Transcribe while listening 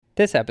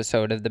This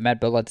episode of the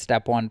MedBullet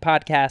Step 1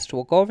 podcast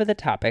will go over the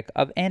topic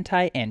of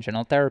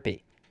antianginal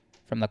therapy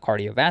from the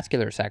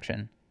cardiovascular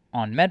section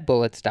on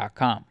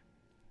medbullets.com.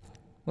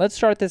 Let's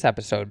start this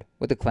episode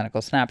with a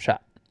clinical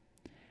snapshot.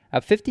 A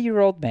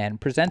 50-year-old man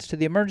presents to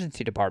the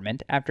emergency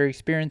department after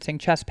experiencing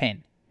chest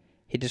pain.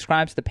 He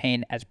describes the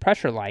pain as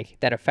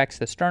pressure-like that affects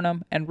the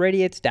sternum and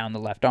radiates down the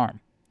left arm.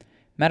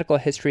 Medical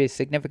history is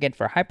significant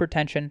for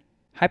hypertension,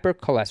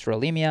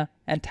 hypercholesterolemia,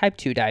 and type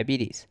 2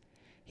 diabetes.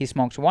 He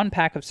smokes 1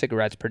 pack of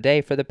cigarettes per day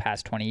for the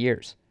past 20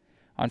 years.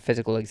 On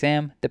physical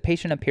exam, the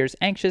patient appears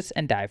anxious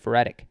and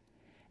diaphoretic.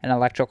 An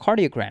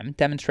electrocardiogram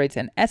demonstrates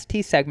an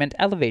ST segment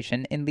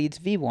elevation in leads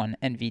V1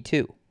 and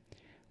V2.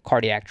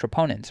 Cardiac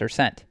troponins are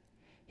sent.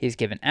 He is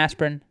given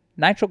aspirin,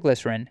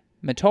 nitroglycerin,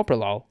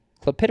 metoprolol,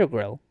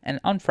 clopidogrel,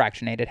 and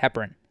unfractionated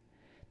heparin.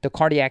 The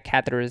cardiac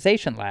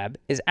catheterization lab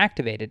is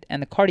activated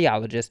and the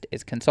cardiologist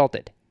is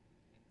consulted.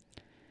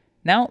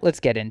 Now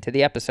let's get into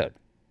the episode.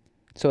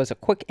 So as a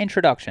quick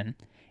introduction,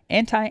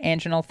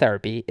 antianginal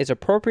therapy is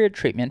appropriate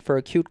treatment for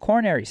acute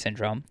coronary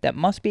syndrome that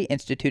must be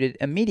instituted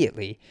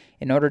immediately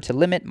in order to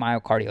limit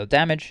myocardial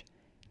damage,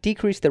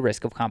 decrease the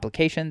risk of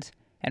complications,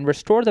 and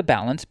restore the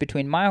balance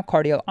between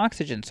myocardial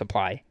oxygen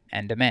supply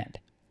and demand.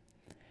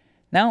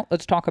 Now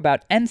let's talk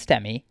about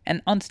NSTEMI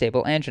and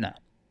unstable angina.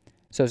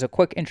 So as a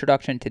quick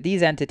introduction to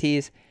these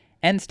entities,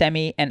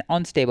 NSTEMI and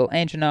unstable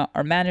angina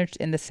are managed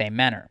in the same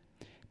manner.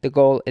 The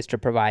goal is to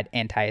provide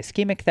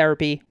anti-ischemic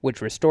therapy,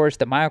 which restores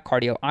the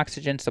myocardial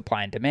oxygen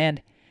supply and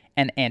demand,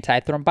 and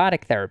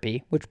antithrombotic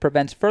therapy, which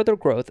prevents further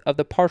growth of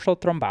the partial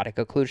thrombotic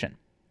occlusion.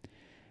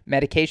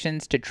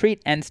 Medications to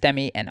treat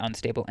NSTEMI and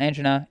unstable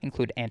angina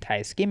include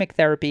anti-ischemic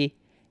therapy,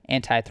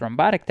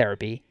 antithrombotic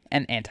therapy,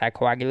 and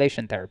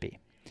anticoagulation therapy.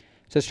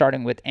 So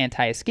starting with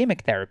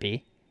anti-ischemic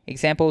therapy,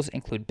 examples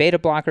include beta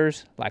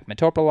blockers like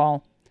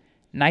metoprolol,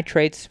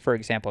 nitrates, for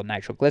example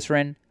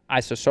nitroglycerin,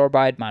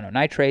 isosorbide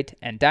mononitrate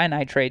and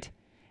dinitrate,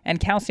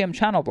 and calcium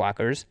channel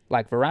blockers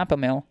like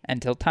verapamil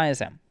and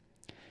diltiazem.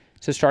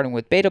 So starting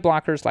with beta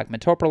blockers like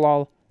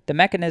metoprolol, the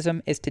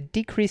mechanism is to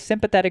decrease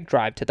sympathetic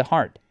drive to the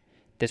heart.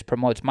 This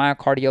promotes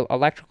myocardial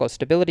electrical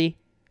stability,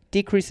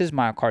 decreases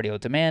myocardial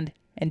demand,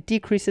 and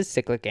decreases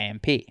cyclic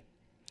AMP.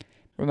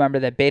 Remember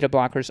that beta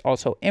blockers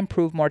also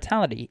improve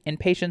mortality in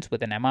patients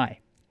with an MI.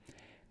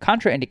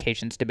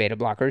 Contraindications to beta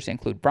blockers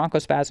include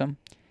bronchospasm,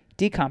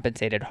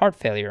 decompensated heart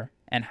failure,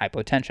 and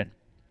hypotension.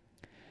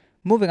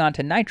 Moving on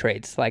to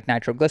nitrates like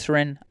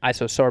nitroglycerin,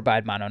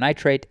 isosorbide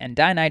mononitrate, and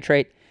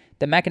dinitrate,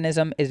 the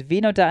mechanism is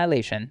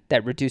venodilation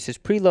that reduces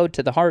preload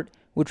to the heart,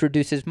 which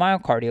reduces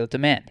myocardial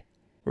demand.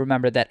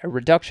 Remember that a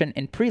reduction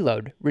in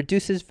preload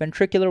reduces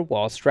ventricular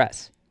wall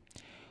stress.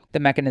 The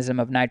mechanism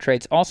of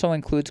nitrates also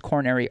includes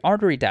coronary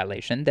artery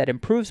dilation that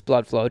improves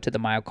blood flow to the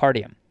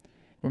myocardium.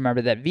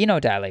 Remember that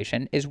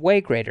venodilation is way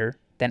greater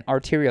than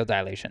arterial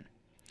dilation.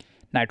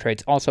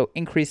 Nitrates also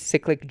increase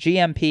cyclic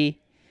GMP,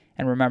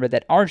 and remember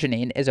that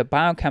arginine is a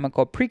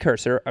biochemical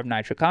precursor of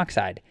nitric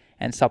oxide,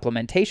 and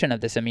supplementation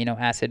of this amino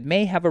acid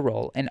may have a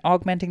role in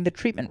augmenting the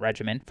treatment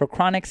regimen for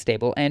chronic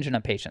stable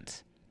angina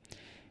patients.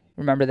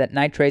 Remember that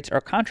nitrates are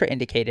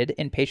contraindicated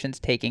in patients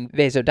taking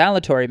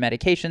vasodilatory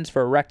medications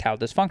for erectile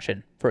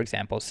dysfunction, for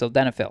example,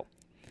 sildenafil.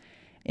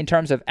 In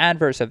terms of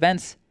adverse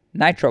events,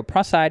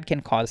 nitroprusside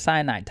can cause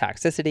cyanide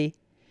toxicity,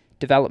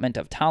 development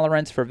of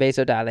tolerance for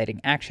vasodilating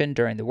action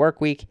during the work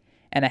week,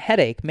 and a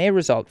headache may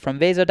result from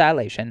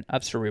vasodilation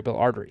of cerebral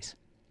arteries.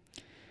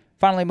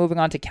 Finally, moving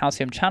on to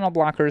calcium channel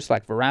blockers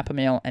like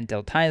verapamil and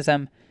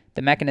diltiazem,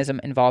 the mechanism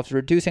involves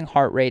reducing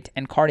heart rate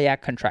and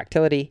cardiac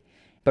contractility,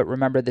 but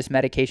remember this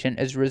medication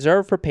is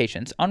reserved for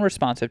patients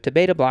unresponsive to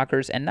beta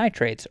blockers and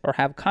nitrates or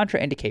have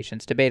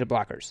contraindications to beta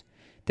blockers.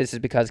 This is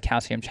because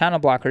calcium channel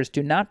blockers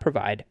do not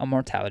provide a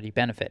mortality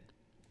benefit.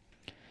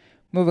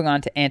 Moving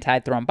on to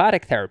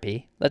antithrombotic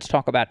therapy, let's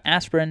talk about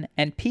aspirin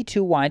and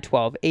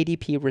P2Y12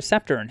 ADP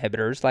receptor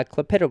inhibitors like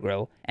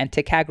clopidogrel and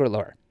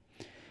ticagrelor.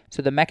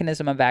 So the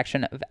mechanism of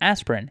action of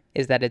aspirin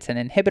is that it's an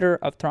inhibitor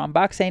of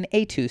thromboxane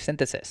A2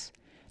 synthesis.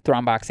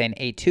 Thromboxane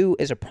A2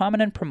 is a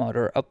prominent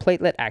promoter of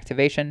platelet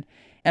activation,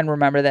 and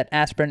remember that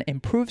aspirin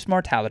improves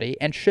mortality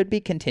and should be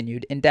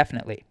continued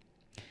indefinitely.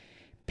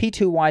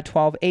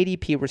 P2Y12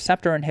 ADP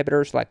receptor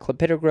inhibitors like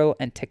clopidogrel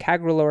and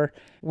ticagrelor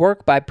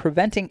work by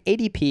preventing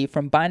ADP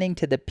from binding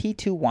to the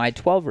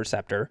P2Y12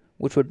 receptor,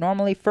 which would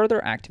normally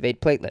further activate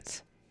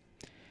platelets.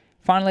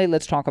 Finally,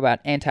 let's talk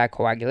about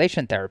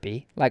anticoagulation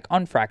therapy like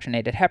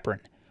unfractionated heparin,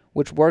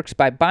 which works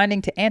by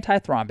binding to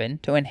antithrombin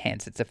to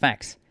enhance its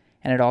effects,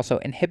 and it also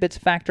inhibits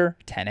factor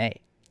Xa.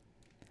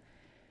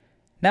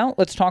 Now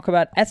let's talk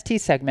about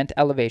ST segment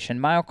elevation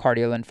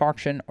myocardial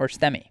infarction or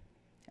STEMI.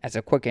 As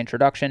a quick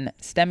introduction,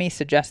 STEMI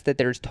suggests that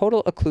there is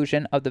total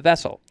occlusion of the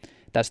vessel.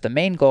 Thus, the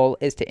main goal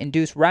is to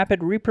induce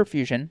rapid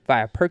reperfusion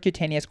via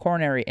percutaneous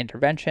coronary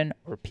intervention,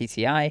 or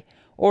PCI,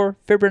 or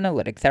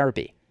fibrinolytic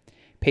therapy.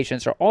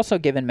 Patients are also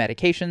given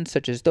medications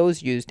such as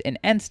those used in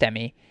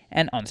NSTEMI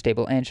and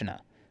unstable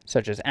angina,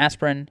 such as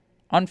aspirin,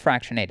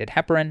 unfractionated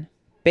heparin,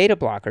 beta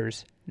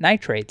blockers,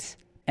 nitrates,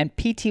 and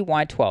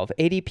PTY12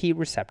 ADP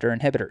receptor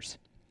inhibitors.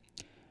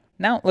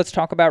 Now let's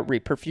talk about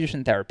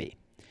reperfusion therapy.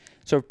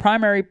 So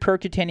primary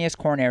percutaneous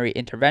coronary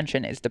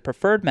intervention is the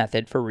preferred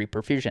method for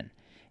reperfusion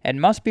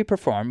and must be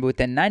performed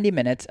within 90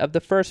 minutes of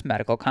the first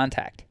medical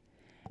contact.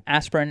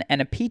 Aspirin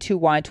and a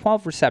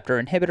P2Y12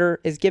 receptor inhibitor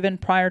is given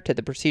prior to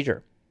the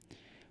procedure.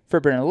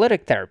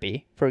 Fibrinolytic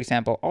therapy, for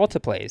example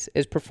alteplase,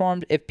 is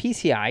performed if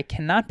PCI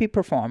cannot be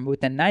performed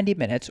within 90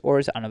 minutes or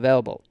is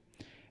unavailable.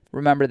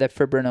 Remember that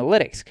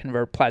fibrinolytics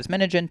convert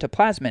plasminogen to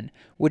plasmin,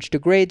 which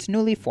degrades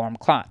newly formed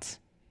clots.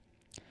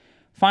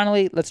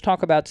 Finally, let's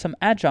talk about some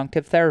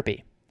adjunctive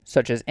therapy,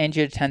 such as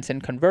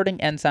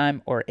angiotensin-converting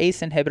enzyme or ACE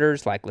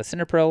inhibitors like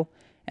lisinopril,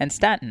 and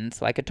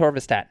statins like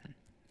atorvastatin.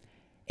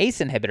 ACE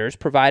inhibitors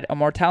provide a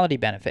mortality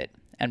benefit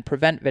and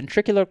prevent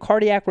ventricular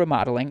cardiac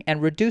remodeling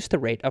and reduce the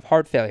rate of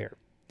heart failure.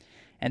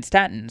 And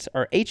statins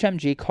are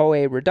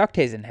HMG-CoA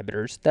reductase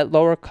inhibitors that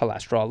lower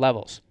cholesterol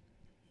levels.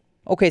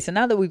 Okay, so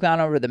now that we've gone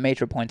over the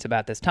major points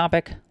about this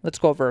topic, let's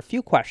go over a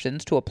few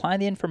questions to apply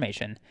the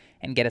information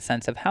and get a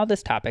sense of how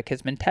this topic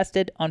has been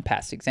tested on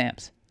past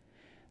exams.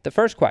 The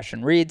first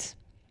question reads,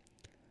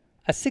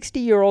 a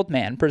 60-year-old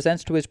man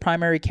presents to his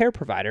primary care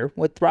provider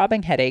with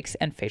throbbing headaches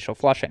and facial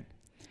flushing.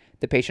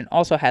 The patient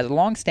also has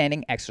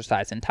long-standing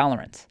exercise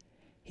intolerance.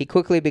 He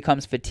quickly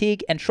becomes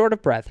fatigued and short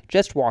of breath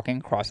just walking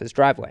across his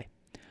driveway.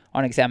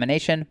 On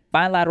examination,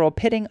 bilateral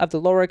pitting of the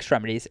lower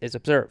extremities is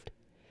observed.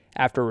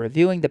 After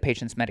reviewing the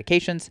patient's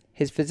medications,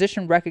 his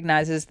physician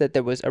recognizes that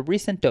there was a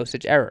recent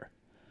dosage error.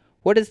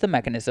 What is the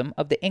mechanism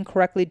of the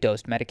incorrectly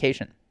dosed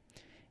medication?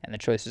 And the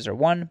choices are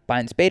 1.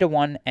 Binds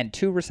beta-1 and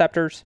 2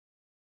 receptors.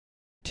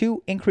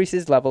 2.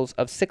 Increases levels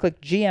of cyclic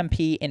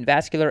GMP in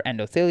vascular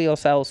endothelial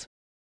cells.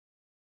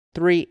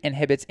 3.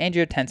 Inhibits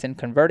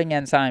angiotensin-converting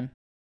enzyme.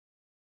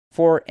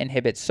 4.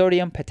 Inhibits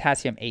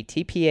sodium-potassium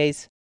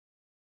ATPase.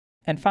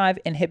 And 5.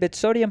 Inhibits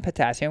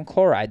sodium-potassium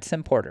chloride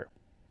symporter.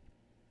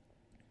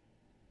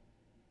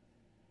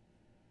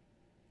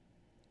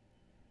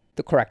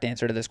 The correct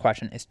answer to this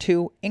question is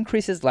 2.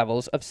 Increases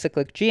levels of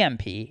cyclic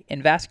GMP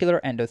in vascular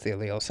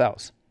endothelial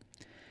cells.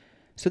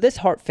 So this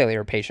heart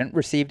failure patient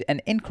received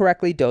an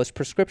incorrectly dosed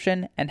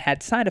prescription and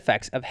had side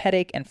effects of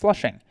headache and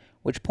flushing,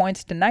 which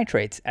points to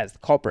nitrates as the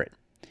culprit.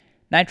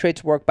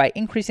 Nitrates work by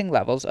increasing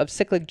levels of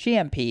cyclic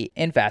GMP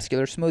in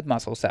vascular smooth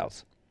muscle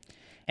cells.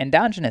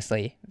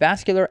 Endogenously,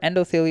 vascular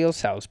endothelial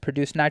cells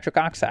produce nitric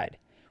oxide,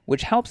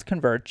 which helps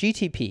convert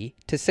GTP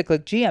to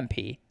cyclic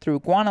GMP through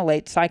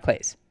guanylate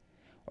cyclase.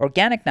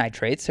 Organic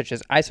nitrates, such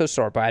as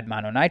isosorbide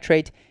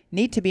mononitrate,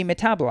 need to be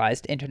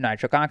metabolized into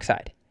nitric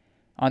oxide.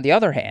 On the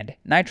other hand,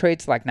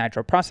 nitrates like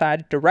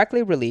nitroprusside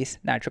directly release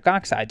nitric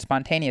oxide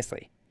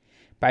spontaneously.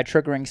 By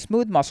triggering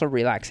smooth muscle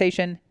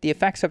relaxation, the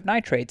effects of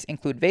nitrates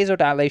include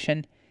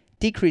vasodilation,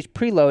 decreased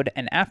preload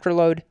and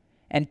afterload,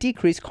 and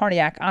decreased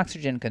cardiac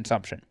oxygen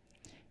consumption.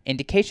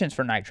 Indications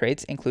for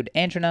nitrates include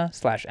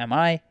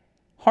angina/MI,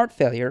 heart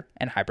failure,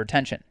 and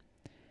hypertension.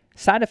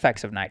 Side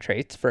effects of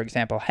nitrates, for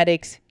example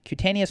headaches,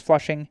 cutaneous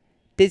flushing,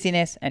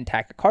 dizziness, and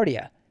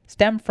tachycardia,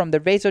 stem from their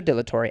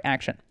vasodilatory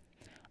action.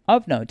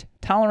 Of note,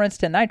 tolerance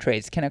to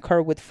nitrates can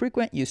occur with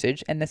frequent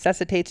usage and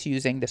necessitates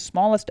using the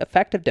smallest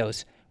effective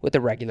dose with a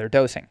regular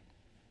dosing.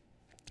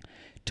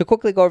 To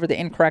quickly go over the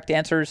incorrect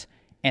answers,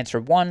 answer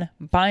 1,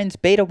 binds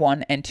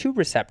beta-1 and 2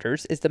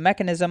 receptors is the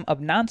mechanism of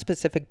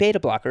nonspecific beta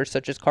blockers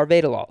such as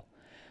carvedilol.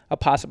 A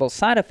possible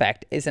side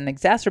effect is an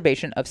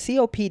exacerbation of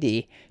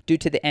COPD due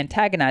to the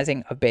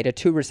antagonizing of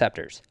beta-2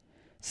 receptors.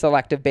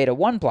 Selective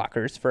beta-1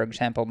 blockers, for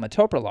example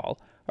metoprolol,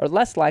 are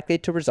less likely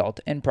to result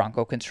in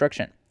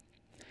bronchoconstriction.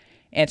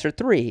 Answer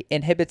 3,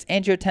 inhibits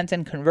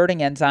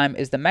angiotensin-converting enzyme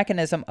is the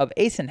mechanism of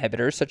ACE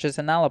inhibitors such as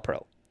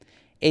enalapril.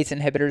 ACE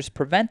inhibitors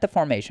prevent the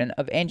formation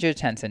of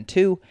angiotensin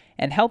II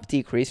and help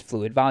decrease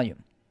fluid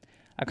volume.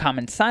 A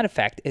common side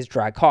effect is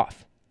dry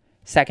cough.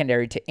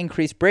 Secondary to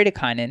increased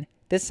bradykinin,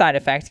 this side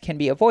effect can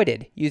be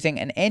avoided using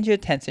an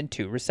angiotensin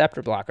II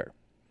receptor blocker.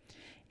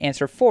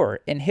 Answer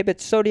 4,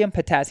 inhibits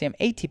sodium-potassium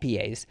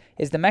ATPase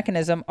is the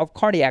mechanism of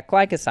cardiac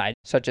glycoside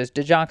such as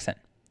digoxin.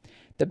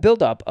 The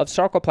buildup of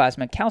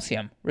sarcoplasmic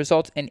calcium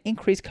results in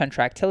increased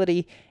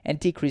contractility and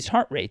decreased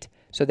heart rate,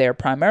 so they are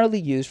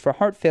primarily used for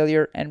heart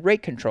failure and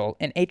rate control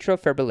in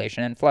atrial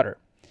fibrillation and flutter.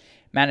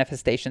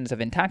 Manifestations of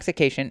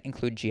intoxication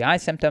include GI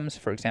symptoms,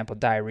 for example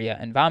diarrhea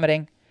and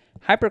vomiting,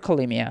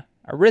 hyperkalemia,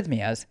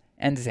 arrhythmias,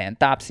 and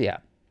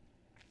xanthopsia.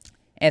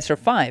 Answer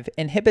 5,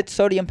 inhibits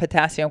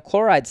sodium-potassium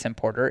chloride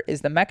symporter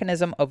is the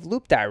mechanism of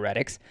loop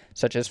diuretics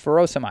such as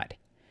furosemide.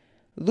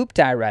 Loop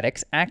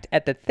diuretics act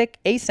at the thick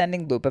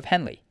ascending loop of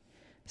Henle.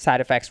 Side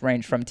effects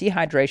range from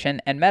dehydration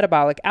and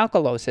metabolic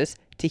alkalosis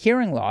to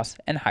hearing loss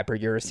and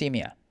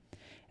hyperuricemia.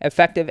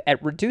 Effective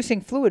at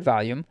reducing fluid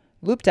volume,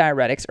 loop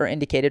diuretics are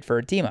indicated for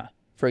edema,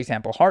 for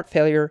example heart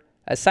failure,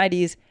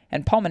 ascites,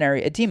 and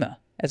pulmonary edema,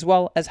 as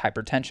well as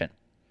hypertension.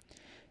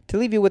 To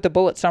leave you with a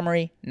bullet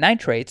summary,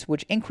 nitrates,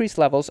 which increase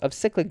levels of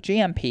cyclic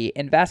GMP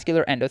in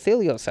vascular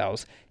endothelial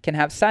cells, can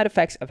have side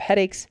effects of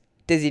headaches,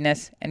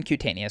 dizziness, and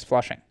cutaneous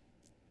flushing.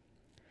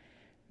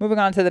 Moving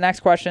on to the next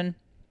question.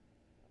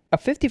 A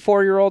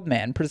 54-year-old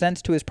man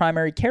presents to his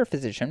primary care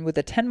physician with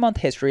a 10-month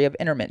history of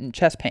intermittent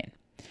chest pain.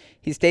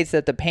 He states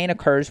that the pain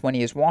occurs when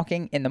he is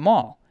walking in the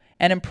mall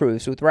and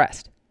improves with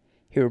rest.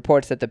 He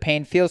reports that the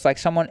pain feels like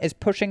someone is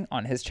pushing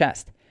on his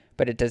chest,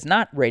 but it does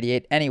not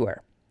radiate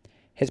anywhere.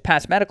 His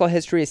past medical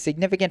history is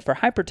significant for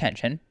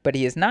hypertension, but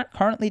he is not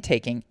currently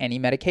taking any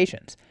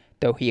medications,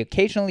 though he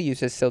occasionally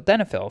uses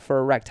sildenafil for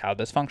erectile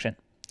dysfunction.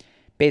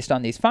 Based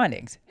on these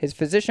findings, his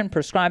physician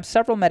prescribes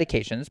several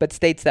medications but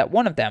states that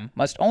one of them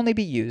must only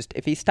be used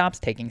if he stops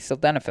taking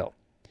sildenafil.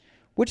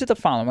 Which of the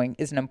following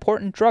is an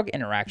important drug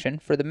interaction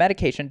for the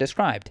medication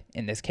described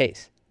in this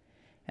case?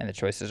 And the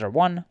choices are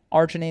 1.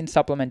 Arginine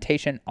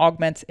supplementation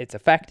augments its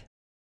effect.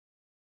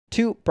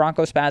 2.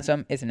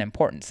 Bronchospasm is an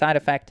important side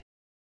effect.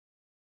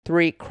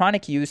 3.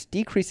 Chronic use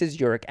decreases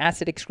uric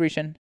acid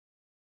excretion.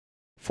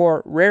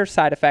 4. Rare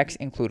side effects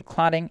include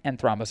clotting and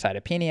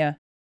thrombocytopenia.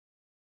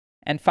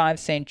 And 5.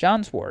 St.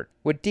 John's wort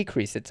would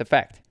decrease its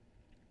effect.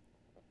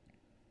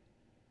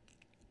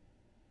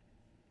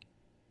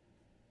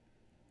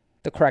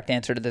 The correct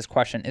answer to this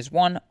question is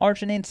 1.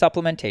 Arginine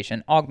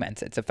supplementation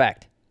augments its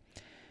effect.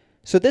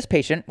 So this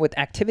patient with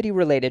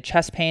activity-related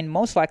chest pain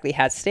most likely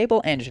has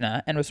stable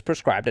angina and was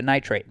prescribed a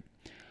nitrate.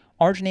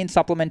 Arginine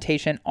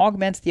supplementation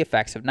augments the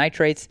effects of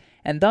nitrates,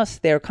 and thus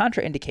they are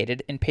contraindicated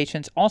in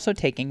patients also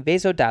taking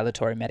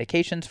vasodilatory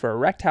medications for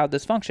erectile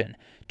dysfunction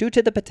due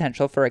to the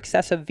potential for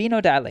excessive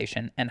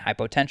venodilation and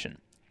hypotension.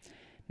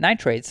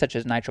 Nitrates such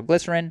as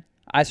nitroglycerin,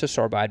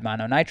 isosorbide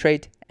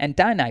mononitrate, and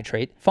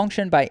dinitrate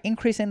function by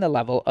increasing the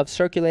level of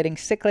circulating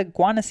cyclic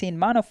guanosine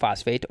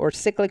monophosphate or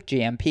cyclic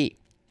GMP.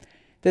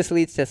 This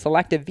leads to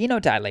selective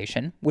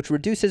venodilation, which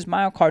reduces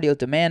myocardial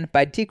demand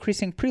by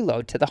decreasing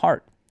preload to the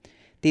heart.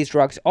 These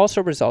drugs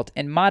also result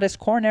in modest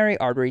coronary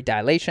artery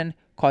dilation,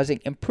 causing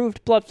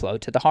improved blood flow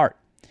to the heart.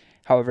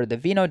 However, the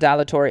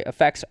venodilatory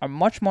effects are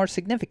much more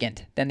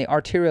significant than the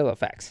arterial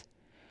effects.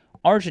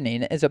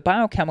 Arginine is a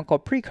biochemical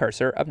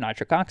precursor of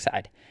nitric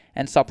oxide,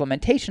 and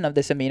supplementation of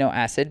this amino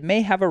acid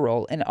may have a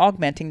role in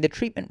augmenting the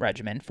treatment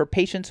regimen for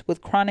patients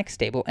with chronic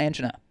stable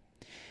angina.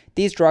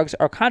 These drugs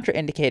are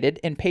contraindicated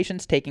in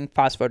patients taking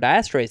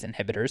phosphodiesterase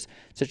inhibitors,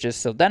 such as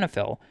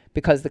sildenafil,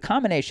 because the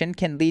combination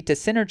can lead to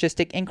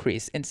synergistic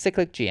increase in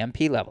cyclic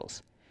GMP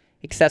levels.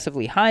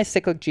 Excessively high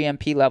cyclic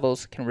GMP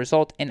levels can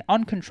result in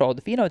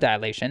uncontrolled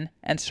venodilation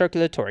and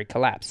circulatory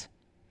collapse.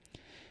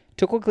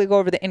 To quickly go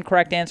over the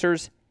incorrect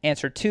answers,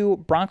 answer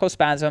 2,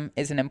 bronchospasm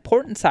is an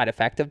important side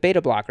effect of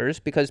beta blockers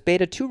because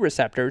beta-2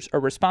 receptors are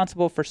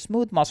responsible for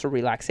smooth muscle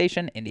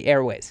relaxation in the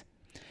airways.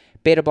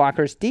 Beta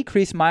blockers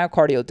decrease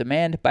myocardial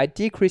demand by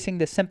decreasing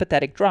the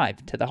sympathetic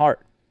drive to the heart.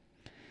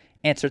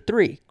 Answer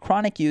 3.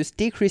 Chronic use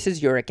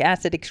decreases uric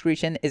acid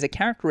excretion is a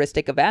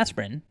characteristic of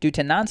aspirin due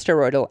to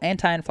nonsteroidal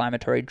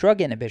anti-inflammatory drug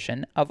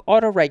inhibition of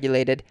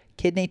autoregulated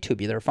kidney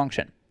tubular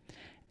function.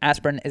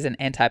 Aspirin is an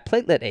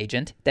antiplatelet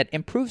agent that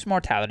improves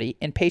mortality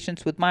in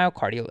patients with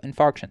myocardial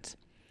infarctions.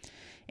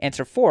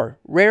 Answer 4.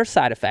 Rare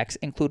side effects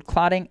include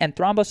clotting and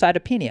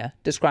thrombocytopenia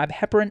describe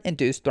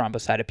heparin-induced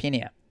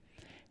thrombocytopenia.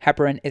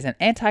 Heparin is an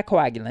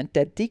anticoagulant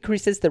that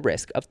decreases the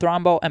risk of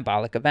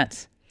thromboembolic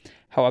events.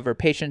 However,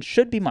 patients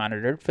should be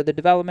monitored for the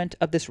development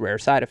of this rare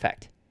side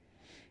effect.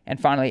 And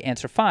finally,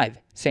 answer 5.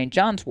 St.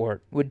 John's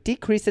wort would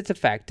decrease its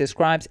effect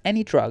describes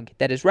any drug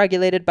that is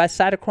regulated by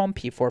cytochrome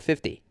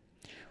P450.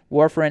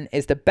 Warfarin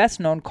is the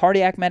best-known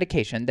cardiac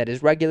medication that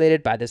is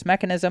regulated by this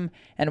mechanism,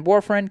 and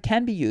warfarin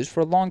can be used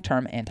for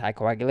long-term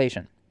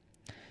anticoagulation.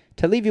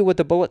 To leave you with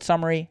a bullet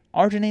summary,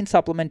 arginine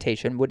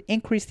supplementation would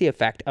increase the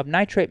effect of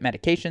nitrate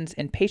medications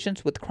in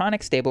patients with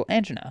chronic stable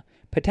angina,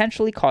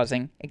 potentially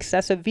causing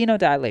excessive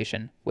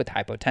venodilation with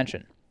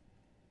hypotension.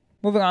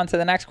 Moving on to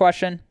the next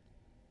question.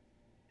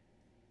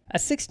 A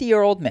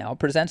 60-year-old male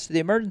presents to the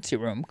emergency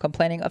room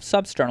complaining of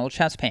substernal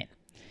chest pain.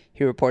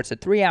 He reports a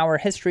 3-hour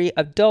history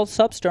of dull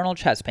substernal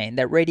chest pain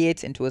that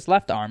radiates into his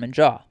left arm and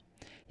jaw.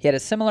 He had a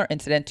similar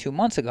incident 2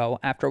 months ago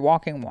after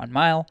walking 1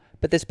 mile,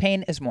 but this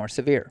pain is more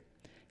severe.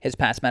 His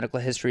past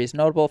medical history is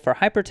notable for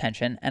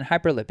hypertension and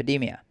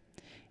hyperlipidemia.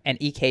 An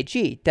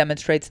EKG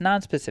demonstrates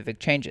nonspecific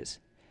changes.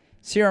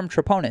 Serum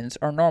troponins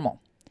are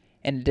normal.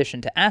 In addition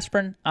to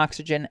aspirin,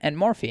 oxygen, and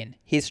morphine,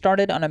 he is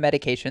started on a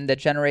medication that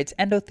generates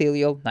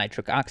endothelial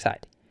nitric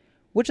oxide.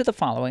 Which of the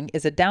following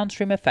is a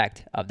downstream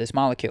effect of this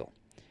molecule?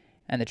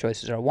 And the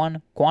choices are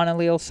 1.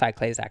 Guanylyl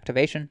cyclase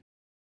activation.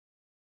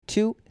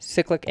 2.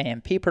 Cyclic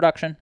AMP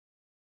production.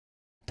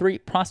 3.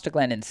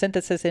 Prostaglandin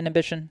synthesis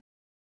inhibition.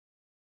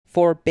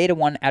 4.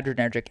 Beta-1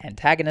 adrenergic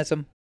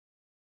antagonism.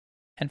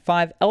 And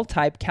 5.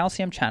 L-type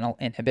calcium channel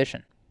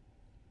inhibition.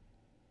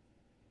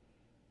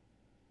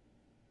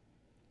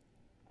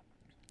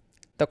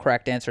 The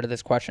correct answer to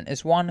this question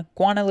is 1.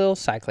 Guanylyl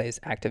cyclase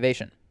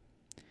activation.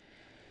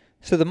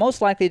 So the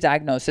most likely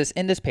diagnosis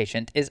in this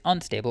patient is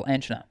unstable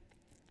angina.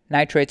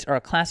 Nitrates are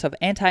a class of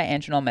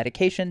antianginal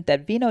medication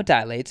that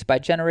venodilates by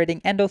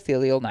generating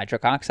endothelial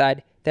nitric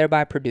oxide,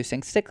 thereby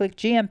producing cyclic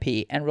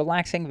GMP and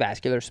relaxing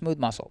vascular smooth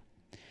muscle.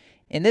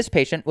 In this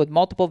patient with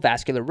multiple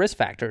vascular risk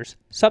factors,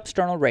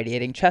 substernal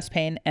radiating chest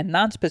pain, and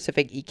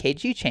nonspecific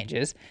EKG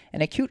changes,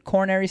 an acute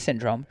coronary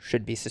syndrome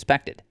should be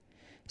suspected.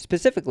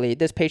 Specifically,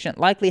 this patient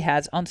likely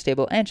has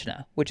unstable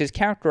angina, which is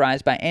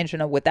characterized by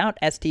angina without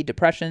ST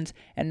depressions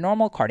and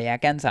normal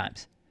cardiac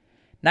enzymes.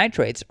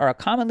 Nitrates are a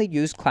commonly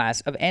used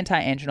class of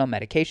antianginal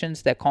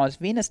medications that cause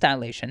venous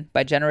dilation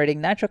by generating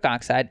nitric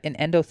oxide in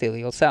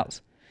endothelial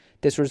cells.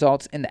 This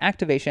results in the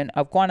activation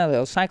of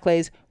guanylyl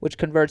cyclase, which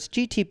converts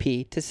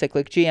GTP to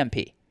cyclic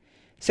GMP.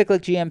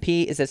 Cyclic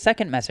GMP is a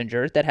second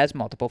messenger that has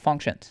multiple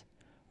functions.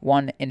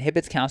 1.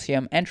 Inhibits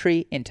calcium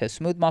entry into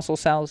smooth muscle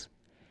cells.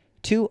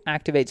 2.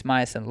 Activates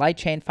myosin light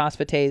chain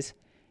phosphatase.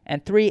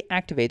 And 3.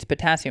 Activates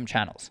potassium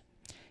channels.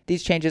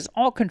 These changes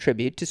all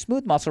contribute to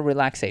smooth muscle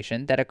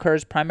relaxation that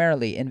occurs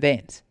primarily in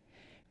veins.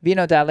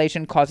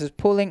 Venodilation causes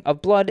pooling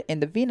of blood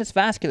in the venous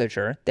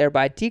vasculature,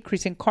 thereby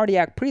decreasing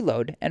cardiac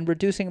preload and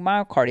reducing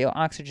myocardial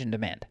oxygen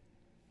demand.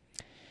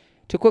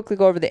 To quickly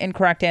go over the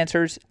incorrect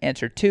answers,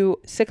 answer 2,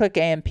 cyclic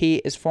AMP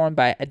is formed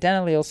by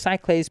adenylyl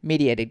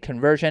cyclase-mediated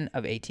conversion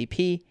of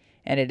ATP,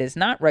 and it is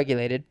not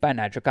regulated by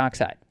nitric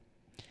oxide.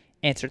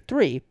 Answer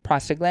 3,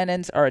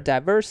 prostaglandins are a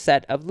diverse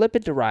set of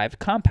lipid-derived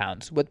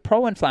compounds with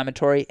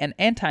pro-inflammatory and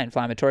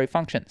anti-inflammatory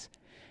functions.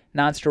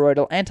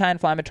 Nonsteroidal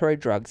anti-inflammatory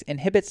drugs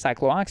inhibit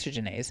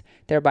cyclooxygenase,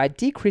 thereby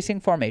decreasing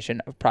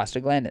formation of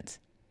prostaglandins.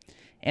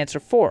 Answer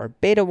 4,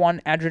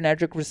 beta-1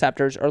 adrenergic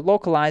receptors are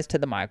localized to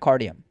the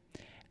myocardium.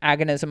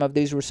 Agonism of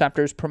these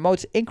receptors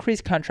promotes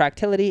increased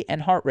contractility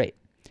and heart rate.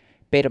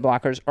 Beta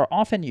blockers are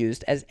often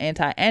used as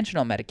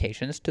antianginal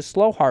medications to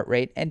slow heart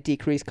rate and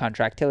decrease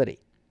contractility.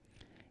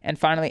 And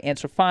finally,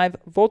 answer 5,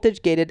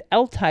 voltage-gated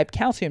L-type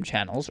calcium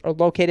channels are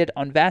located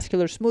on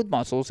vascular smooth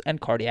muscles and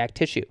cardiac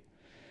tissue.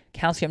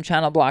 Calcium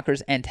channel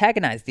blockers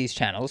antagonize these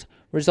channels,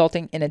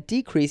 resulting in a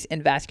decrease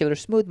in vascular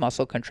smooth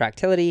muscle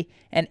contractility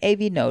and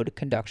AV node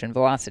conduction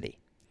velocity.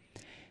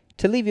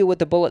 To leave you with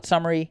the bullet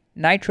summary,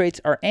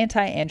 nitrates are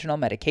antianginal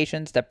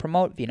medications that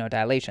promote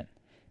venodilation.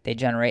 They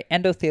generate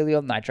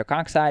endothelial nitric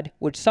oxide,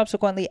 which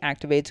subsequently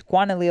activates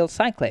guanylyl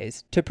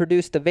cyclase to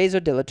produce the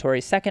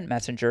vasodilatory second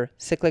messenger,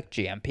 cyclic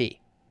GMP.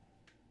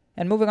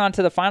 And moving on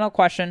to the final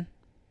question,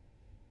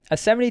 a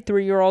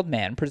 73-year-old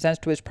man presents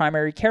to his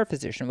primary care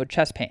physician with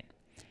chest pain.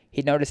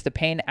 He noticed the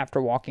pain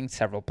after walking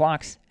several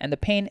blocks, and the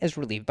pain is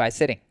relieved by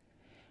sitting.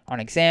 On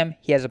exam,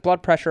 he has a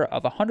blood pressure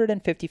of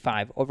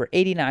 155 over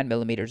 89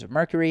 millimeters of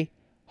mercury,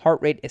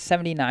 heart rate is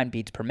 79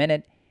 beats per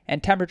minute,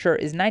 and temperature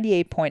is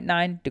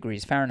 98.9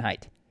 degrees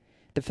Fahrenheit.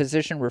 The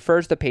physician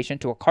refers the patient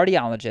to a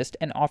cardiologist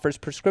and offers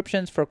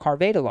prescriptions for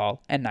carvedilol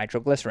and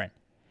nitroglycerin.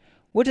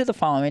 Which of the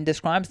following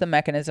describes the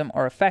mechanism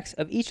or effects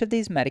of each of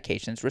these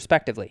medications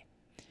respectively?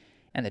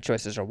 And the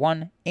choices are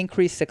 1.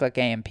 Increased cyclic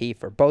AMP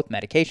for both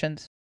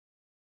medications.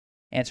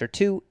 Answer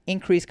 2.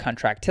 Increased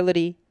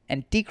contractility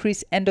and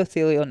decreased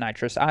endothelial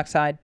nitrous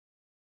oxide.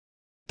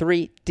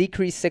 3.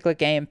 Decreased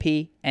cyclic AMP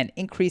and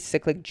increased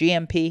cyclic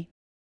GMP.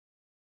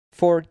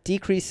 4.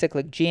 Decreased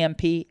cyclic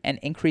GMP and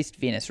increased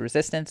venous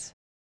resistance.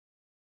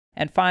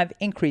 And 5.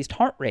 Increased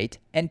heart rate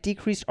and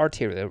decreased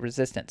arterial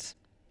resistance.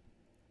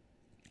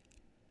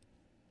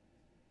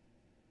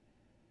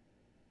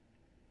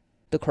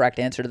 The correct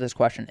answer to this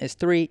question is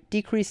 3.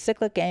 Decreased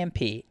cyclic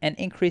AMP and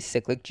increased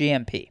cyclic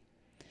GMP.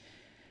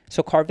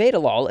 So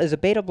carvedilol is a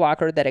beta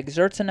blocker that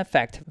exerts an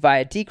effect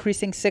via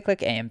decreasing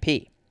cyclic AMP.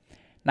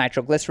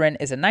 Nitroglycerin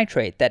is a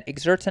nitrate that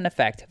exerts an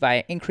effect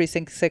via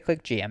increasing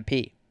cyclic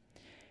GMP.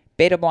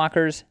 Beta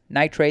blockers,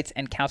 nitrates,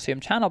 and calcium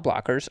channel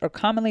blockers are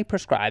commonly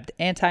prescribed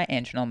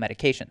antianginal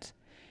medications.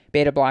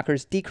 Beta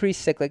blockers decrease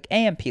cyclic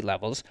AMP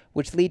levels,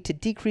 which lead to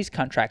decreased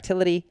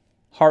contractility,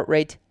 heart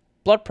rate,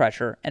 blood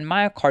pressure, and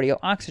myocardial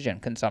oxygen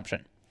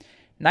consumption.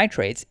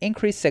 Nitrates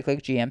increase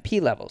cyclic GMP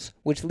levels,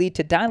 which lead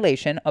to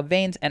dilation of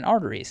veins and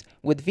arteries,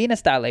 with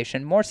venous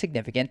dilation more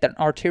significant than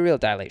arterial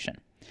dilation.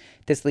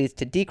 This leads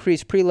to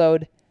decreased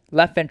preload,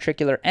 left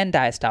ventricular end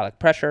diastolic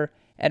pressure,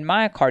 and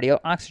myocardial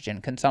oxygen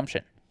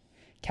consumption.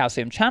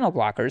 Calcium channel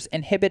blockers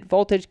inhibit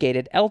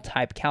voltage-gated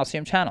L-type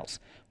calcium channels,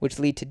 which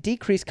lead to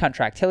decreased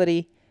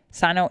contractility,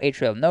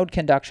 sinoatrial node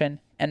conduction,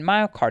 and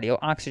myocardial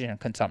oxygen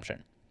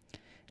consumption.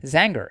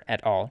 Zanger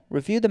et al.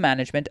 Reviewed the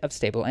management of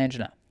stable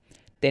angina.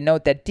 They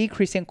note that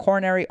decreasing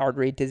coronary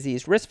artery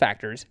disease risk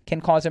factors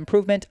can cause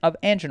improvement of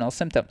anginal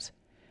symptoms.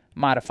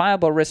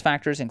 Modifiable risk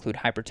factors include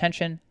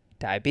hypertension,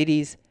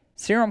 diabetes,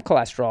 serum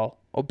cholesterol,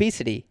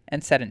 obesity,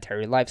 and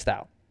sedentary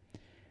lifestyle.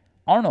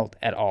 Arnold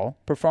et al.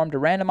 Performed a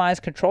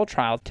randomized controlled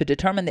trial to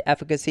determine the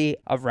efficacy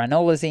of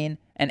ranolazine,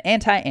 an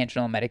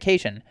antianginal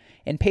medication,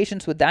 in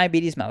patients with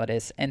diabetes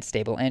mellitus and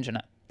stable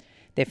angina.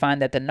 They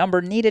find that the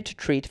number needed to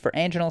treat for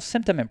anginal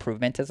symptom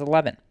improvement is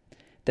 11.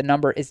 The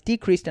number is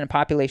decreased in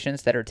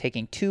populations that are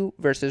taking 2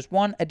 versus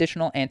 1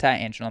 additional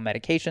antianginal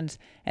medications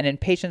and in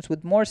patients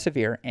with more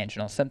severe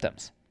anginal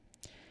symptoms.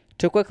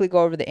 To quickly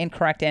go over the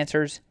incorrect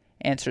answers,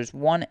 answers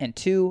 1 and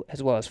 2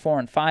 as well as 4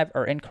 and 5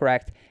 are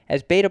incorrect,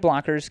 as beta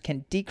blockers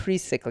can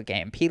decrease cyclic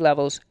AMP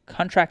levels,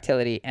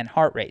 contractility, and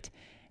heart rate,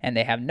 and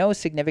they have no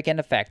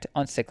significant effect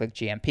on cyclic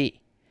GMP.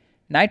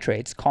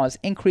 Nitrates cause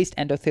increased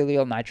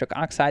endothelial nitric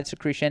oxide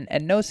secretion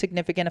and no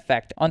significant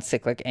effect on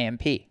cyclic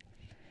AMP.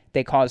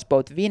 They cause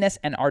both venous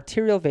and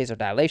arterial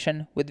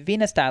vasodilation, with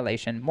venous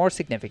dilation more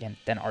significant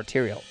than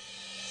arterial.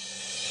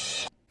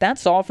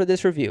 That's all for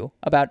this review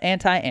about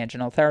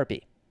anti-anginal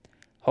therapy.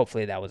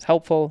 Hopefully that was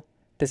helpful.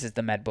 This is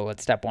the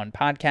MedBullets Step 1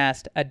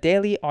 podcast, a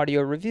daily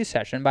audio review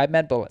session by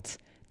MedBullets,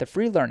 the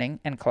free learning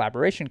and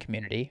collaboration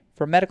community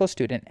for medical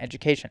student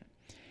education.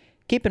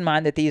 Keep in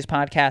mind that these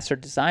podcasts are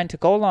designed to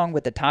go along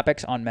with the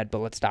topics on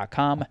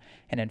medbullets.com,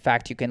 and in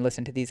fact, you can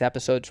listen to these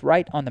episodes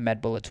right on the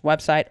MedBullets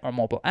website or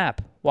mobile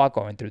app while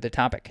going through the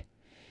topic.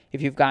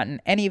 If you've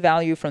gotten any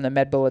value from the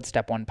MedBullets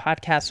Step 1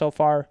 podcast so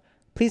far,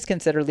 please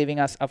consider leaving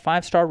us a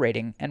 5-star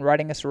rating and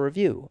writing us a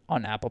review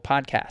on Apple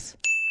Podcasts.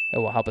 It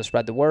will help us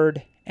spread the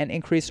word and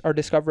increase our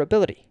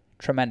discoverability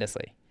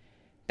tremendously.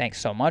 Thanks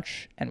so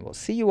much, and we'll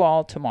see you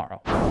all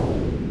tomorrow.